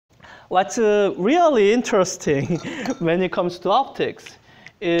What's really interesting when it comes to optics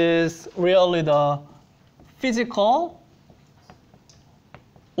is really the physical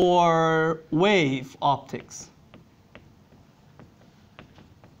or wave optics.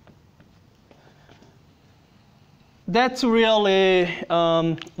 That's really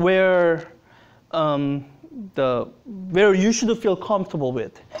where you should feel comfortable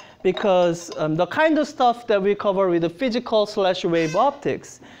with, because the kind of stuff that we cover with the physical/wave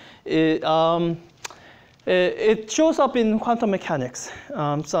optics, it shows up in quantum mechanics.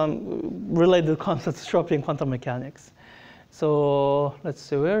 Some related concepts show up in quantum mechanics. So let's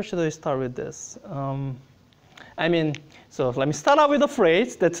see, where should I start with this? So let me start out with a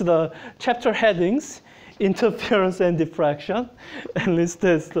phrase. That's the chapter headings: interference and diffraction. At least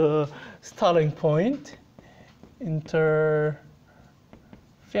that's the starting point. Interference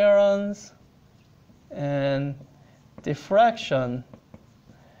and diffraction.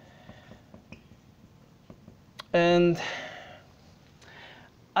 And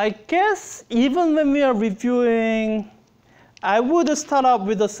I guess even when we are reviewing, I would start out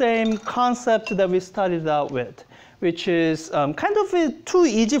with the same concept that we started out with, which is kind of too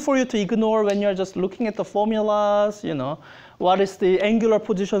easy for you to ignore when you're just looking at the formulas. What is the angular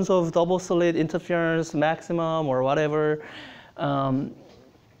positions of double slit interference maximum or whatever.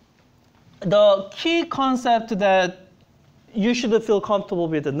 The key concept that you should feel comfortable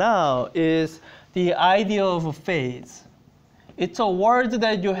with now is the idea of a phase. It's a word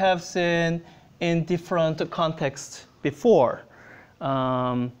that you have seen in different contexts before.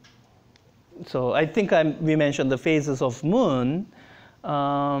 So I think we mentioned the phases of moon.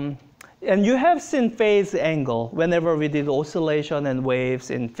 And you have seen phase angle whenever we did oscillation and waves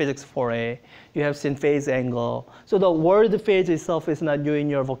in physics 4a. You have seen phase angle. So the word phase itself is not new in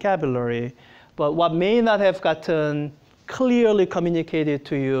your vocabulary. But what may not have gotten clearly communicated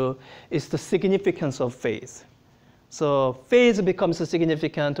to you is the significance of phase. So phase becomes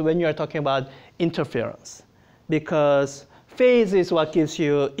significant when you're talking about interference, because phase is what gives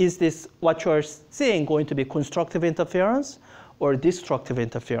you, is this what you're seeing going to be constructive interference or destructive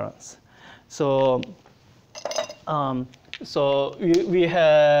interference? So, we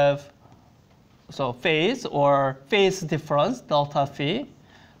have phase or phase difference, delta phi.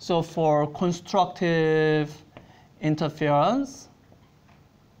 So for constructive interference,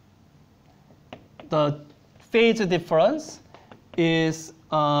 the phase difference is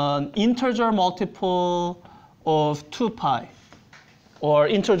an integer multiple of 2 pi, or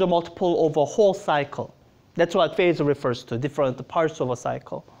integer multiple of a whole cycle. That's what phase refers to, different parts of a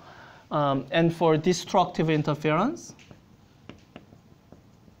cycle. And for destructive interference,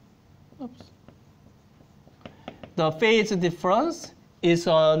 the phase difference is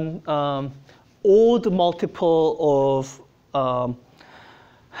an odd multiple of,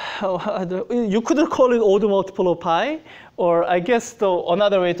 you could call it odd multiple of pi, or I guess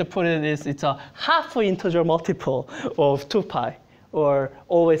another way to put it is it's a half integer multiple of 2 pi, or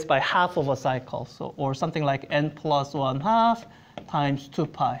always by half of a cycle. So, or something like n plus 1/2 times 2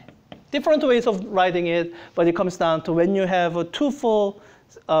 pi. Different ways of writing it, but it comes down to when you have when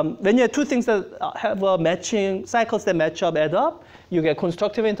you have two things that have matching cycles that match up, add up, you get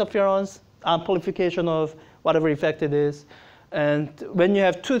constructive interference, amplification of whatever effect it is. And when you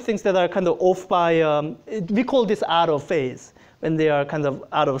have two things that are kind of off by, we call this out of phase. When they are kind of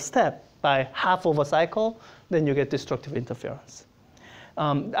out of step by half of a cycle, then you get destructive interference.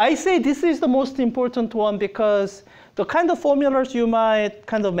 I say this is the most important one because the kind of formulas you might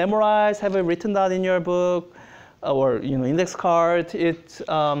kind of memorize, have it written down in your book, or index card,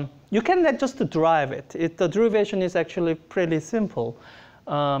 you can just derive it. The derivation is actually pretty simple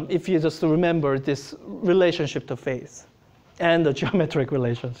if you just remember this relationship to phase and the geometric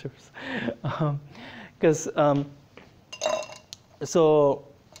relationships.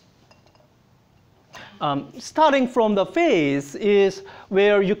 Starting from the phase is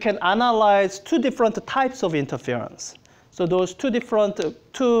where you can analyze two different types of interference. So those two different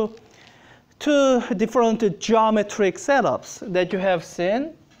geometric setups that you have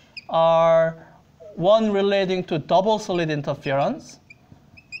seen are one relating to double slit interference,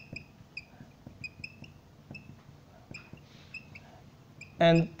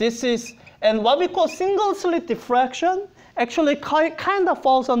 and what we call single slit diffraction actually kind of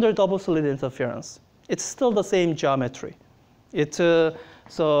falls under double slit interference. It's still the same geometry. I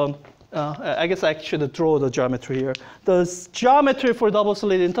guess I should draw the geometry here. The geometry for double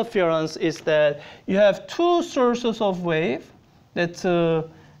slit interference is that you have two sources of wave that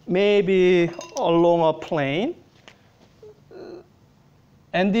may be along a plane.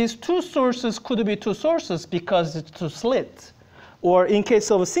 And these two sources could be two sources because it's two slits. Or in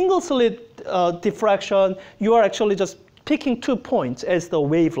case of a single slit diffraction, you are actually just picking 2 points as the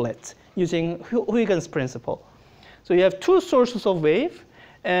wavelet using Huygens principle. So you have 2 sources of wave,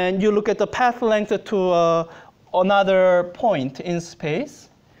 and you look at the path length to another point in space.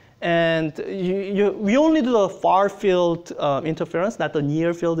 And we only do the far field interference, not the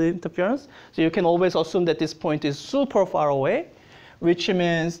near field interference. So you can always assume that this point is super far away, which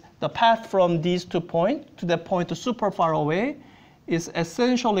means the path from these 2 points to that point super far away is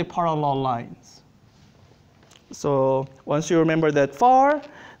essentially parallel lines. So once you remember that far,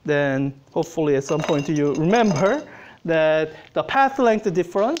 then hopefully at some point you remember that the path length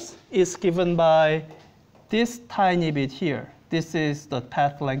difference is given by this tiny bit here. This is the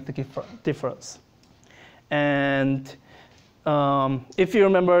path length difference. And if you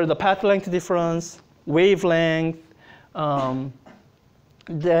remember the path length difference, wavelength,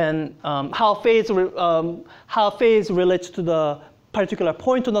 then how phase relates to the particular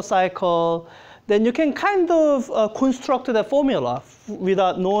point on the cycle, then you can kind of construct the formula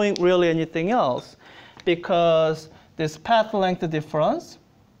without knowing really anything else, because this path length difference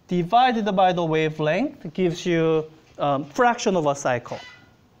divided by the wavelength gives you fraction of a cycle.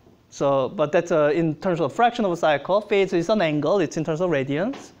 So, but that's in terms of fraction of a cycle. Phase is an angle. It's in terms of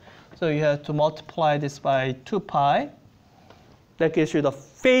radians. So you have to multiply this by 2 pi. That gives you the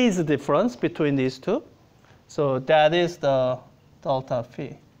phase difference between these two. So that is the delta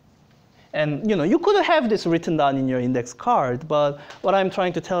phi. And you could have this written down in your index card, but what I'm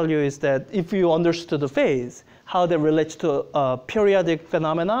trying to tell you is that if you understood the phase, how they relate to periodic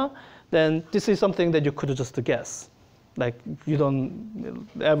phenomena, then this is something that you could just guess. Like you don't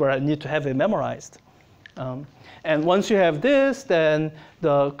ever need to have it memorized. And once you have this, then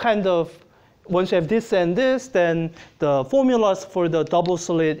once you have this and this, then the formulas for the double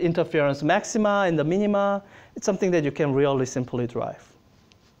slit interference maxima and the minima, it's something that you can really simply derive.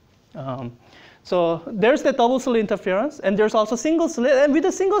 So there's the double slit interference, and there's also single slit. And with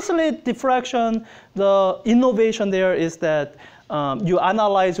the single slit diffraction, the innovation there is that you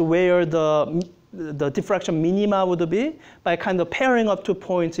analyze where the diffraction minima would be by kind of pairing up 2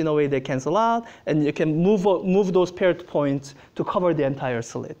 points in a way they cancel out, and you can move those paired points to cover the entire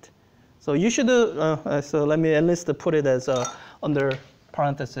slit. So you should, so let me at least put it as under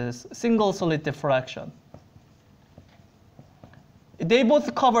parentheses, single slit diffraction. They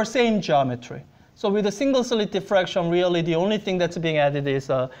both cover same geometry. So with the single slit diffraction, really the only thing that's being added is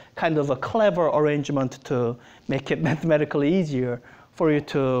a kind of a clever arrangement to make it mathematically easier for you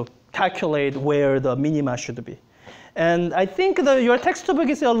to calculate where the minima should be. And I think your textbook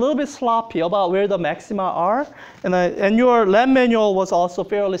is a little bit sloppy about where the maxima are. And your lab manual was also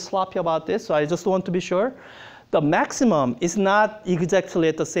fairly sloppy about this, so I just want to be sure. The maximum is not exactly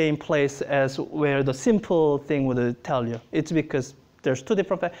at the same place as where the simple thing would tell you. It's because there's 2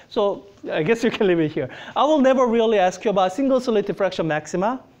 different factors. So I guess you can leave it here. I will never really ask you about single slit diffraction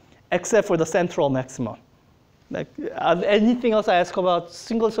maxima, except for the central maxima. Like anything else I ask about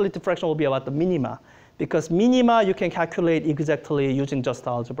single slit diffraction will be about the minima, because minima you can calculate exactly using just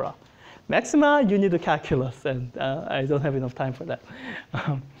algebra. Maxima, you need a calculus, and I don't have enough time for that.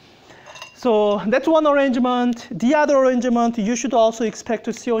 So that's one arrangement. The other arrangement you should also expect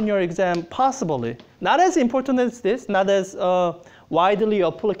to see on your exam, possibly. Not as important as this, not as widely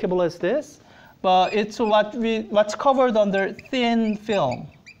applicable as this, but it's what's covered under thin film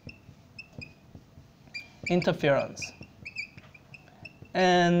interference.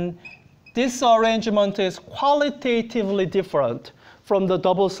 And this arrangement is qualitatively different from the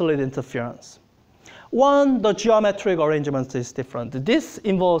double slit interference. One, the geometric arrangement is different. This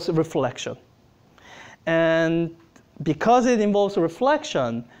involves reflection. And because it involves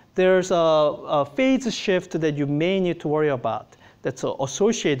reflection, there's a phase shift that you may need to worry about that's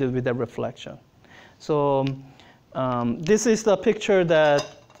associated with that reflection. So this is the picture that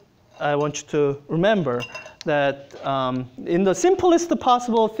I want you to remember, that in the simplest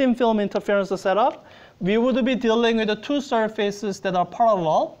possible thin film interference setup, we would be dealing with the 2 surfaces that are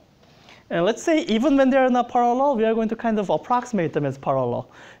parallel. And let's say even when they are not parallel, we are going to kind of approximate them as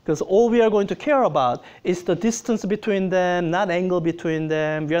parallel, because all we are going to care about is the distance between them, not angle between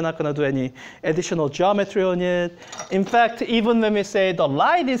them. We are not going to do any additional geometry on it. In fact, even when we say the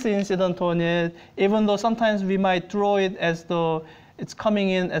light is incident on it, even though sometimes we might draw it as though it's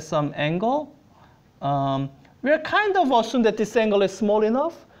coming in at some angle, we are kind of assume that this angle is small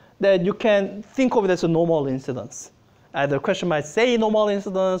enough that you can think of it as a normal incidence. Either question might say normal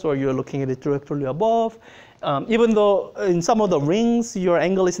incidence, or you're looking at it directly above. Even though in some of the rings, your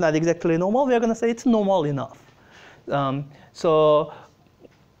angle is not exactly normal, we are going to say it's normal enough. So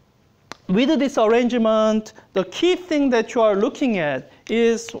with this arrangement, the key thing that you are looking at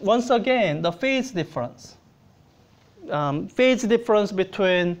is, once again, the phase difference. Phase difference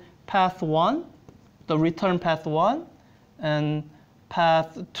between path 1, the return path 1, and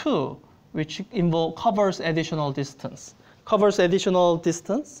path 2, which covers additional distance.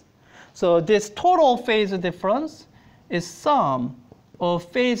 So this total phase difference is sum of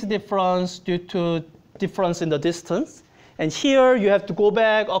phase difference due to difference in the distance. And here you have to go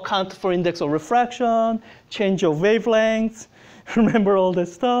back, account for index of refraction, change of wavelengths, remember all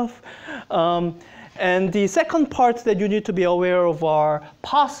this stuff. And the second part that you need to be aware of are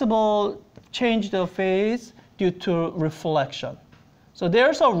possible change of phase due to reflection. So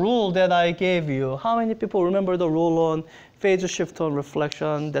there's a rule that I gave you. How many people remember the rule on phase shift on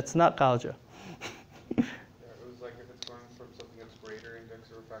reflection? That's not Gaussian. Yeah, it was like if it's going from something that's greater index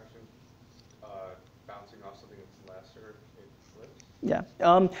of refraction, bouncing off something that's lesser, it flips. Yeah.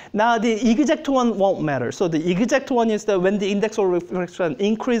 Now the exact one won't matter. So the exact one is that when the index of refraction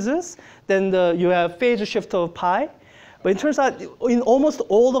increases, then you have phase shift of pi. But it turns out in almost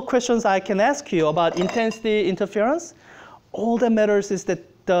all the questions I can ask you about intensity interference, all that matters is that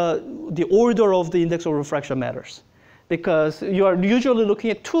the order of the index of refraction matters. Because you are usually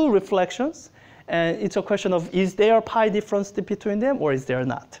looking at two reflections, and it's a question of, is there a pi difference between them or is there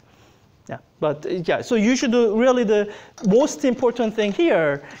not? Yeah, but yeah, so you should really, the most important thing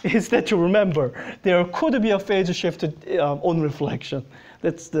here is that you remember there could be a phase shift on reflection.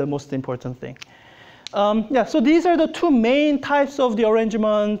 That's the most important thing. Yeah, so these are the two main types of the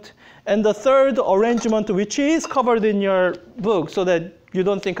arrangement. And the third arrangement, which is covered in your book so that you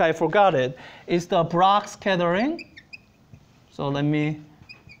don't think I forgot it, is the Bragg scattering. So let me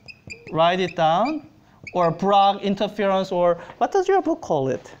write it down. Or Bragg interference, or what does your book call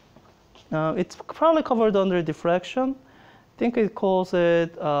it? It's probably covered under diffraction. I think it calls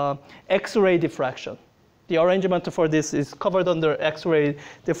it X-ray diffraction. The arrangement for this is covered under X-ray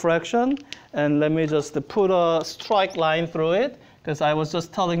diffraction. And let me just put a strike line through it, because I was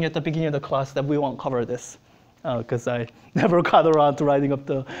just telling you at the beginning of the class that we won't cover this, because I never got around to writing up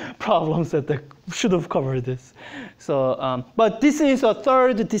the problems that should have covered this. So, but this is a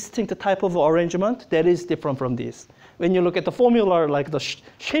third distinct type of arrangement that is different from this. When you look at the formula, like the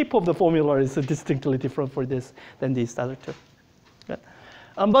shape of the formula is distinctly different for this than these other two. Yeah.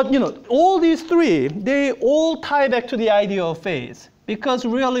 But you know, all these three, they all tie back to the idea of phase, because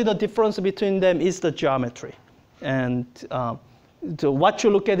really the difference between them is the geometry. And so what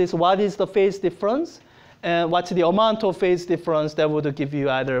you look at is what is the phase difference, and what's the amount of phase difference that would give you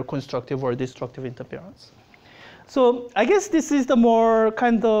either constructive or destructive interference. So I guess this is the more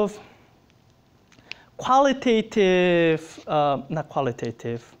kind of qualitative, not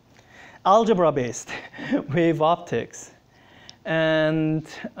qualitative, algebra-based wave optics. And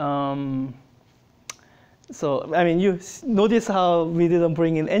so, I mean, you notice how we didn't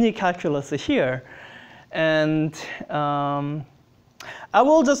bring in any calculus here. And I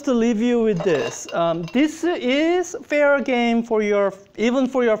will just leave you with this. This is fair game for even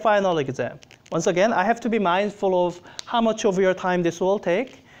for your final exam. Once again, I have to be mindful of how much of your time this will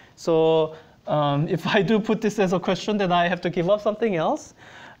take. So if I do put this as a question, then I have to give up something else.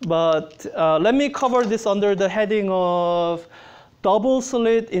 But let me cover this under the heading of double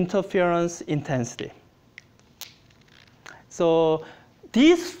slit interference intensity. So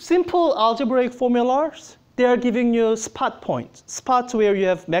these simple algebraic formulas, they are giving you spot points, spots where you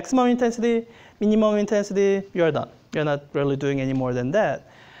have maximum intensity, minimum intensity, you're done. You're not really doing any more than that.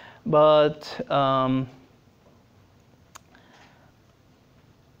 But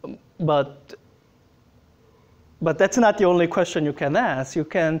that's not the only question you can ask. You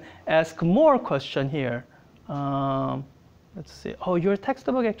can ask more question here. Let's see. Oh, your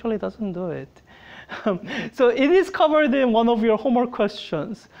textbook actually doesn't do it. So it is covered in one of your homework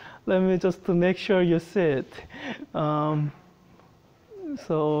questions. Let me just to make sure you see it.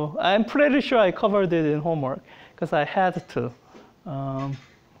 So I'm pretty sure I covered it in homework because I had to.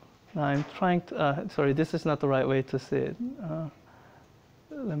 I'm trying to, sorry, this is not the right way to see it.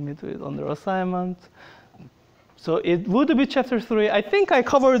 Let me do it under assignment. So it would be chapter 3. I think I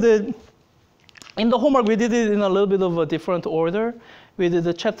covered it in the homework. We did it in a little bit of a different order. We did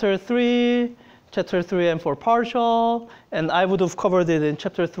the chapter 3 and 4 partial, and I would have covered it in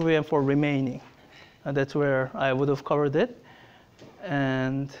chapter 3 and 4 remaining. And that's where I would have covered it.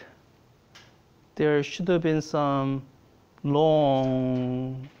 And there should have been some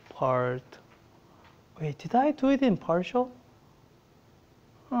long part. Wait, did I do it in partial?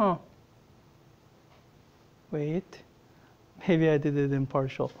 Huh. Wait, maybe I did it in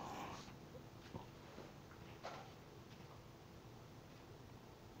partial.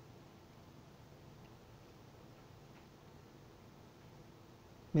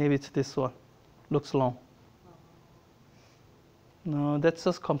 Maybe it's this one. Looks long. No, that's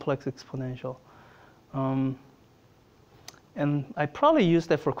just complex exponential. And I probably used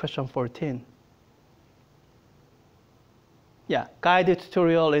that for question 14. Yeah, guided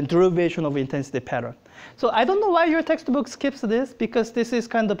tutorial and derivation of intensity pattern. So I don't know why your textbook skips this, because this is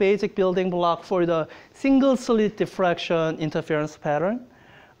kind of basic building block for the single slit diffraction interference pattern.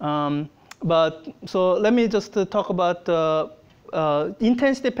 But so let me just talk about the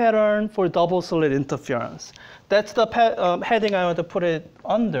intensity pattern for double slit interference. That's the heading I want to put it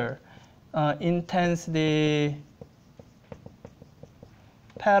under. Intensity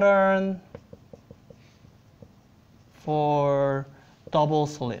pattern for double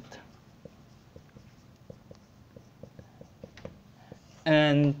slit.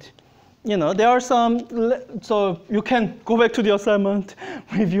 And there are some, so you can go back to the assignment,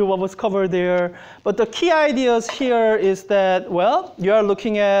 review what was covered there. But the key ideas here is that, well, you are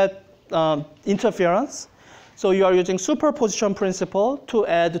looking at interference. So you are using superposition principle to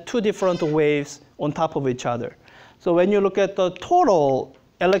add two different waves on top of each other. So when you look at the total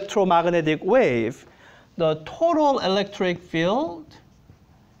electromagnetic wave, the total electric field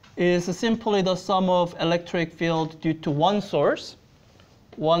is simply the sum of electric field due to one source,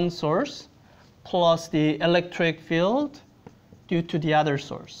 plus the electric field due to the other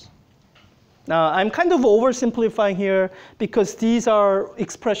source. Now, I'm kind of oversimplifying here because these are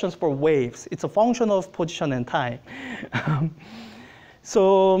expressions for waves. It's a function of position and time.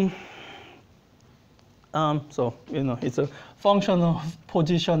 So it's a function of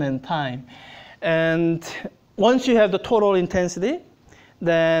position and time. And once you have the total intensity,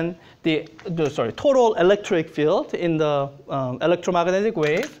 then the total electric field in the electromagnetic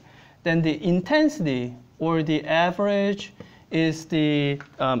wave, then the intensity or the average is the,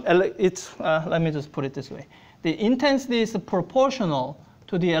 let me just put it this way. The intensity is proportional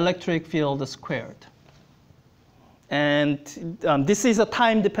to the electric field squared. And this is a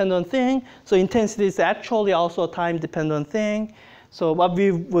time-dependent thing. So intensity is actually also a time-dependent thing. So what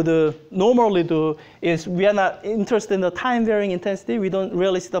we would normally do is we are not interested in the time-varying intensity. We don't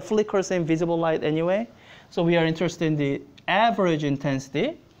really see the flickers in visible light anyway. So we are interested in the average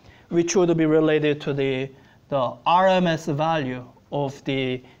intensity, which would be related to the RMS value of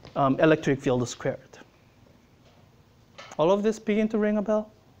the electric field squared. All of this begin to ring a bell?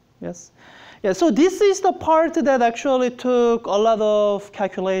 Yes? Yeah, so this is the part that actually took a lot of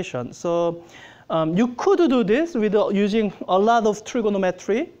calculation. So you could do this using a lot of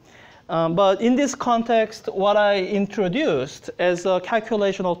trigonometry. But in this context, what I introduced as a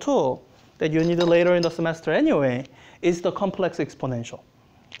calculational tool that you need later in the semester anyway is the complex exponential.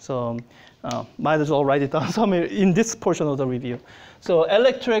 So might as well write it down somewhere in this portion of the review. So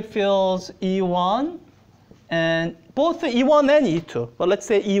electric fields E1, and both E1 and E2, but let's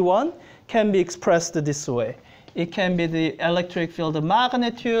say E1 can be expressed this way. It can be the electric field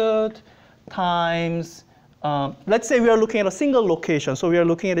magnitude times, let's say we are looking at a single location. So we are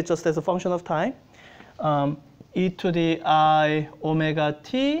looking at it just as a function of time, e to the I omega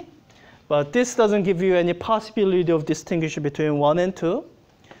t. But this doesn't give you any possibility of distinguishing between 1 and 2.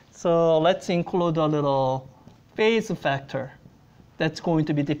 So let's include a little phase factor that's going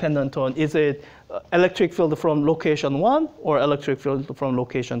to be dependent on, is it electric field from location 1 or electric field from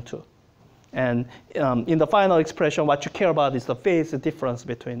location 2? And in the final expression, what you care about is the phase difference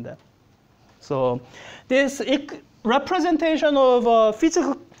between them. So this representation of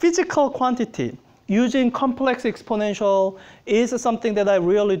physical quantity using complex exponential is something that I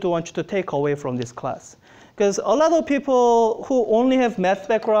really do want you to take away from this class. Because a lot of people who only have math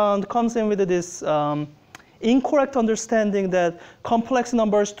background comes in with this incorrect understanding that complex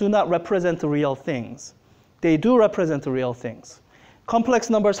numbers do not represent real things. They do represent real things. Complex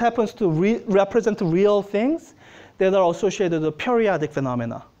numbers happens to represent real things that are associated with periodic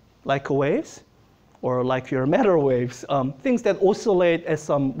phenomena, like waves, or like your matter waves. Things that oscillate at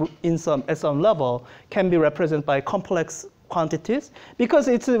some level can be represented by complex quantities, because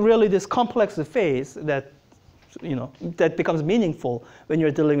it's really this complex phase that that becomes meaningful when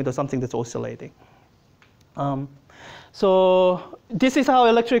you're dealing with something that's oscillating. So this is how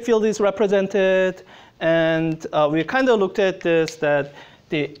electric field is represented. And we kind of looked at this, that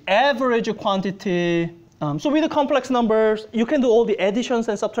the average quantity, so with the complex numbers, you can do all the additions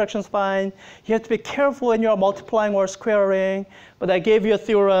and subtractions fine. You have to be careful when you're multiplying or squaring. But I gave you a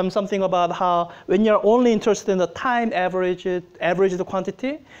theorem, something about how when you're only interested in the time average the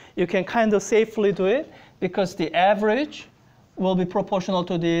quantity, you can kind of safely do it, because the average will be proportional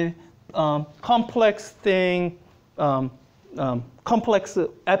to the complex thing, complex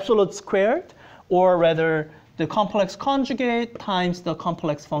absolute squared, or rather the complex conjugate times the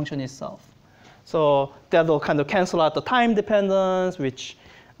complex function itself. So that'll kind of cancel out the time dependence, which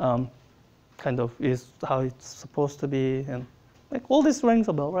kind of is how it's supposed to be. And like all this rings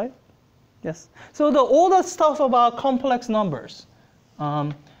a bell, right? Yes. So all the stuff about complex numbers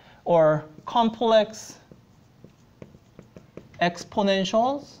or complex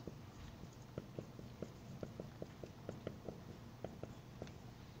exponentials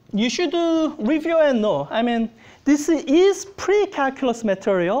you should review and know. I mean, this is pre-calculus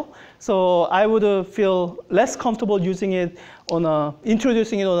material, so I would feel less comfortable using it on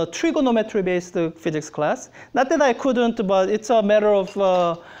introducing it on a trigonometry-based physics class. Not that I couldn't, but it's a matter of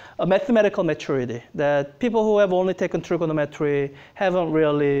a mathematical maturity that people who have only taken trigonometry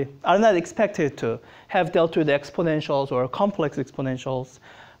are not expected to have dealt with exponentials or complex exponentials,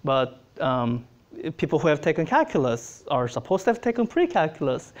 but people who have taken calculus are supposed to have taken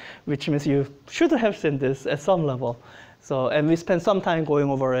pre-calculus, which means you should have seen this at some level. So, and we spent some time going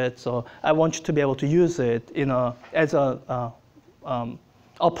over it, so I want you to be able to use it as a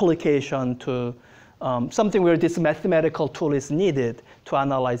application to something where this mathematical tool is needed to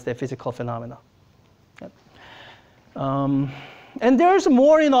analyze the physical phenomena. And there's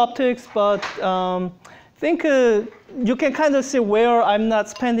more in optics, but I think you can kind of see where I'm not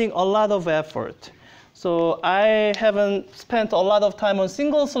spending a lot of effort. So I haven't spent a lot of time on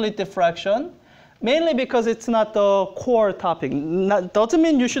single slit diffraction, mainly because it's not the core topic. Doesn't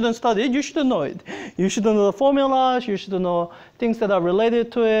mean you shouldn't study it, you should know it. You should know the formulas, you should know things that are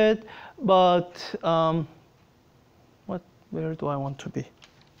related to it, but where do I want to be?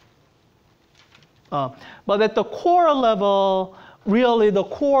 But at the core level, really the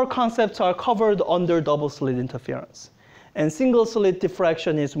core concepts are covered under double slit interference. And single slit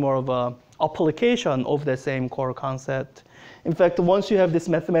diffraction is more of an application of the same core concept. In fact, once you have this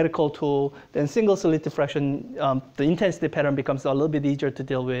mathematical tool, then single slit diffraction, the intensity pattern becomes a little bit easier to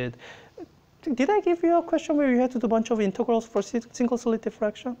deal with. Did I give you a question where you had to do a bunch of integrals for single slit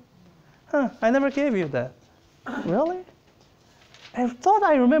diffraction? Huh, I never gave you that. Really? I thought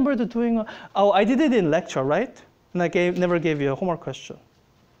I remembered doing, oh, I did it in lecture, right? And I never gave you a homework question.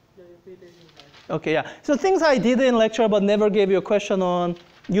 Yeah, you did it in lecture. Okay, yeah. So things I did in lecture but never gave you a question on,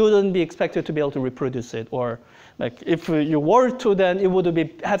 you wouldn't be expected to be able to reproduce it. Or like if you were to, then it would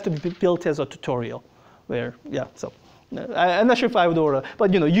have to be built as a tutorial. Where, yeah, so. I'm not sure if I would order,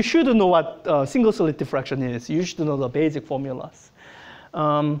 but you should know what single slit diffraction is. You should know the basic formulas.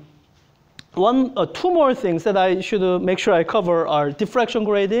 Two more things that I should make sure I cover are diffraction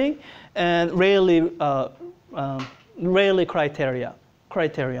grading and Rayleigh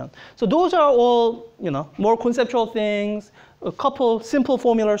criterion. So those are all more conceptual things, a couple simple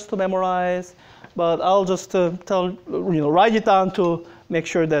formulas to memorize, but I'll just write it down to make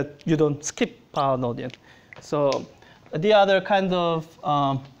sure that you don't skip Nodian. So the other kind of,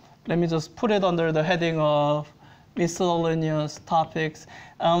 let me just put it under the heading of miscellaneous topics,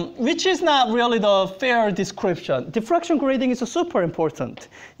 which is not really the fair description. Diffraction grading is super important.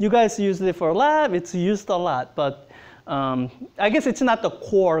 You guys use it for lab, it's used a lot, but I guess it's not the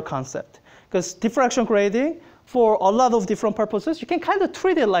core concept. Because diffraction grading, for a lot of different purposes, you can kind of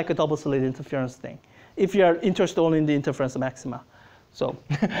treat it like a double slit interference thing, if you're interested only in the interference maxima. So,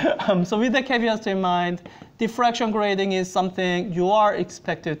 so with the caveats in mind, diffraction grading is something you are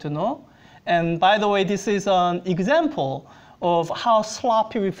expected to know. And by the way, this is an example of how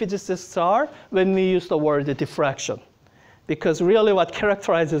sloppy we physicists are when we use the word diffraction. Because really what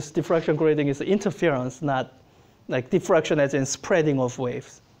characterizes diffraction grading is interference, not like diffraction as in spreading of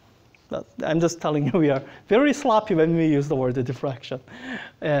waves. But I'm just telling you we are very sloppy when we use the word diffraction.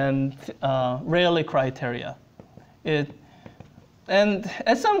 And Rayleigh criteria. And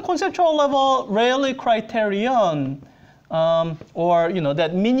at some conceptual level, Rayleigh criterion, or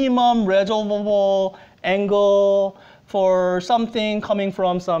that minimum resolvable angle for something coming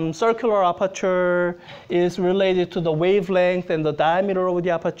from some circular aperture is related to the wavelength and the diameter of the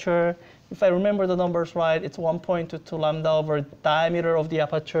aperture. If I remember the numbers right, it's 1.22 lambda over diameter of the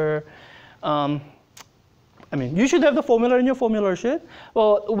aperture. I mean, you should have the formula in your formula sheet.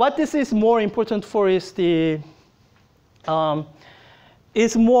 Well, what this is more important for is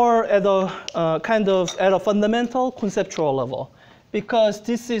is more at a kind of at a fundamental conceptual level, because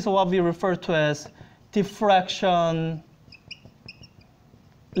this is what we refer to as diffraction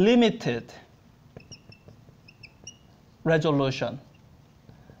limited resolution.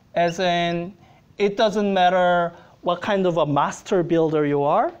 As in, it doesn't matter what kind of a master builder you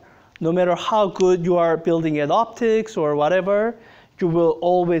are, no matter how good you are building at optics or whatever, you will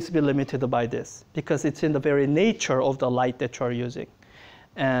always be limited by this, because it's in the very nature of the light that you're using.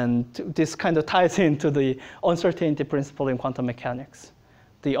 And this kind of ties into the uncertainty principle in quantum mechanics.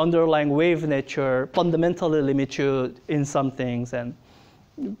 The underlying wave nature fundamentally limits you in some things, and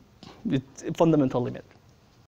it's a fundamental limit.